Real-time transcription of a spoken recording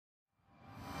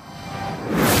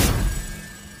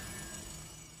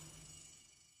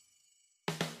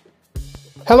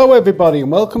Hello everybody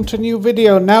and welcome to a new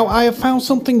video. Now I have found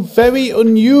something very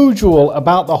unusual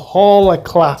about the hauler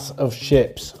class of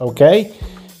ships, okay?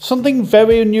 Something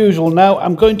very unusual. Now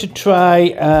I'm going to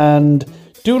try and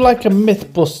do like a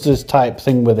Mythbusters type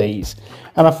thing with these.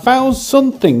 And I found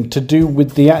something to do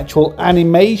with the actual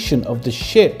animation of the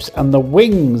ships and the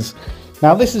wings.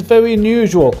 Now this is very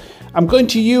unusual. I'm going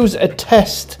to use a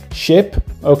test ship,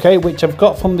 okay, which I've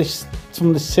got from the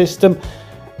system.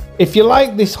 If you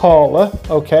like this hauler,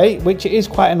 okay, which it is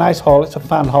quite a nice hauler, it's a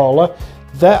fan hauler,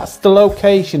 that's the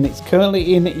location. It's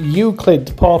currently in Euclid,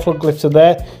 the portal glyphs are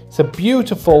there. It's a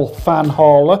beautiful fan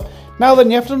hauler. Now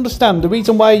then, you have to understand, the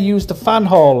reason why I use the fan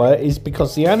hauler is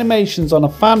because the animations on a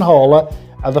fan hauler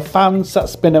are the fans that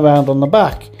spin around on the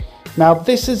back. Now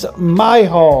this is my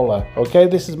hauler, okay,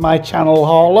 this is my channel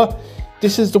hauler.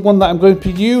 This is the one that I'm going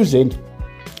to be using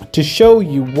to show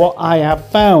you what I have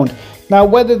found. Now,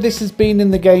 whether this has been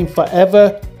in the game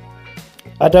forever,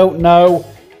 I don't know.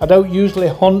 I don't usually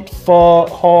hunt for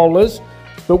haulers.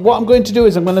 But what I'm going to do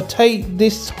is I'm going to take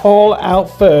this haul out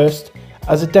first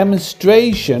as a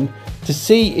demonstration to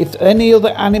see if any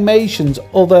other animations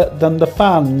other than the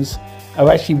fans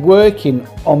are actually working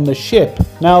on the ship.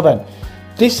 Now then,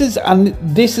 this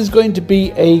is going to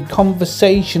be a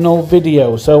conversational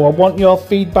video. So I want your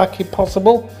feedback if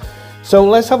possible. So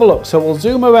let's have a look. So we'll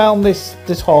zoom around this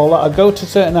hauler. I'll go to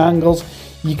certain angles.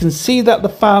 You can see that the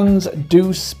fans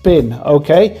do spin,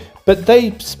 okay? But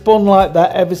they've spun like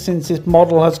that ever since this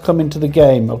model has come into the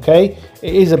game, okay?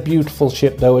 It is a beautiful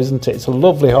ship though, isn't it? It's a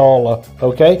lovely hauler,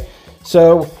 okay?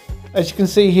 So as you can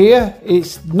see here,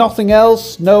 it's nothing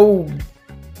else, no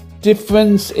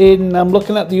difference in, I'm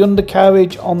looking at the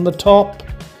undercarriage on the top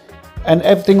and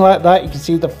everything like that. You can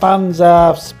see the fans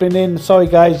are spinning. Sorry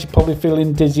guys, you're probably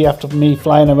feeling dizzy after me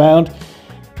flying around.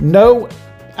 No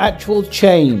actual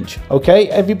change, okay?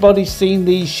 Everybody's seen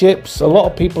these ships, a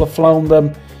lot of people have flown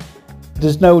them.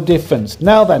 There's no difference.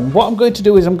 Now then, what I'm going to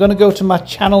do is I'm going to go to my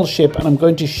channel ship and I'm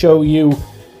going to show you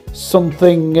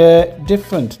something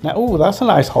different. Now, oh, that's a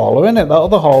nice hauler, isn't it? That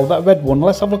other hauler, that red one.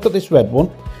 Let's have a look at this red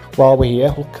one while we're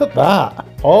here. Look at that,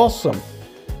 awesome.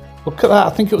 Look at that, I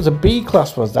think it was a B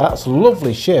class was that. It's a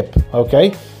lovely ship,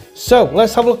 okay? So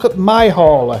let's have a look at my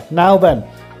hauler. Now then,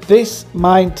 this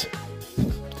might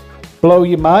blow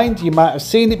your mind. You might have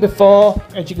seen it before.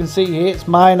 As you can see here, it's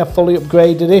mine. I fully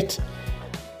upgraded it.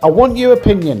 I want your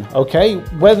opinion, okay?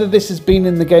 Whether this has been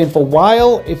in the game for a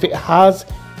while. If it has,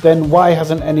 then why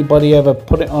hasn't anybody ever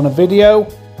put it on a video?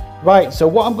 Right, so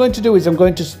what I'm going to do is I'm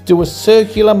going to do a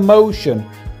circular motion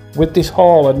with this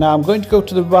hauler. Now I'm going to go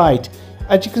to the right.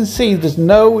 As you can see, there's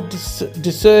no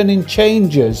discerning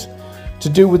changes to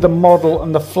do with the model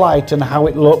and the flight and how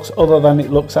it looks, other than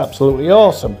it looks absolutely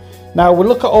awesome. Now we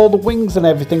look at all the wings and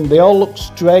everything, they all look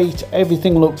straight,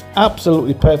 everything looks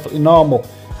absolutely perfectly normal.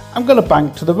 I'm going to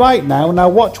bank to the right now. Now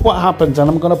watch what happens, and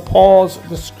I'm going to pause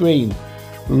the screen.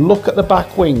 Look at the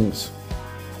back wings.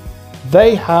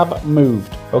 They have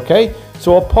moved, okay?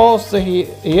 So I'll pause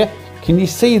here. Can you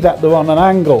see that they're on an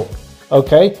angle?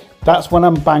 Okay, that's when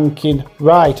I'm banking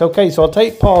right. Okay, so I'll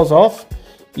take pause off.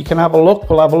 You can have a look.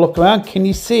 We'll have a look around. Can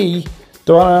you see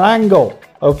they're on an angle?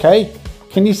 Okay,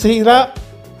 can you see that?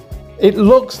 It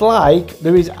looks like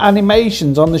there is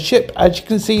animations on the ship. As you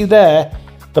can see there,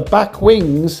 the back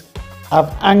wings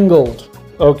have angled.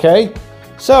 Okay,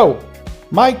 so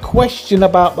my question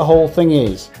about the whole thing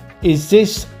is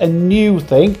this a new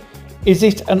thing? Is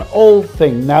it an old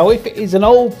thing? Now, if it is an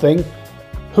old thing,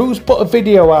 who's put a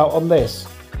video out on this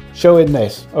showing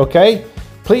this? Okay,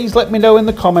 please let me know in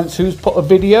the comments who's put a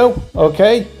video,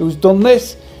 okay, who's done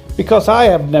this, because I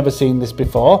have never seen this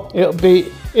before. It'll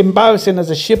be embarrassing as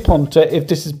a ship hunter if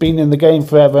this has been in the game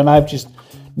forever and I've just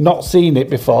not seen it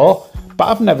before, but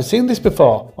I've never seen this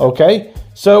before, okay?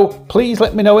 So please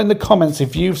let me know in the comments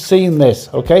if you've seen this,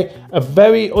 okay? A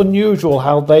very unusual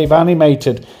how they've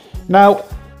animated. Now,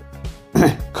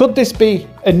 could this be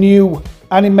a new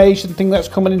animation thing that's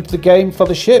coming into the game for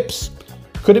the ships?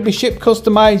 Could it be ship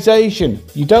customization?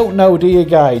 You don't know, do you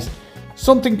guys?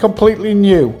 Something completely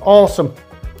new. Awesome.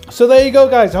 So there you go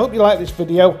guys, I hope you like this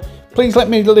video. Please let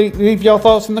me leave your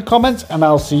thoughts in the comments and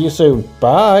I'll see you soon.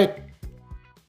 Bye.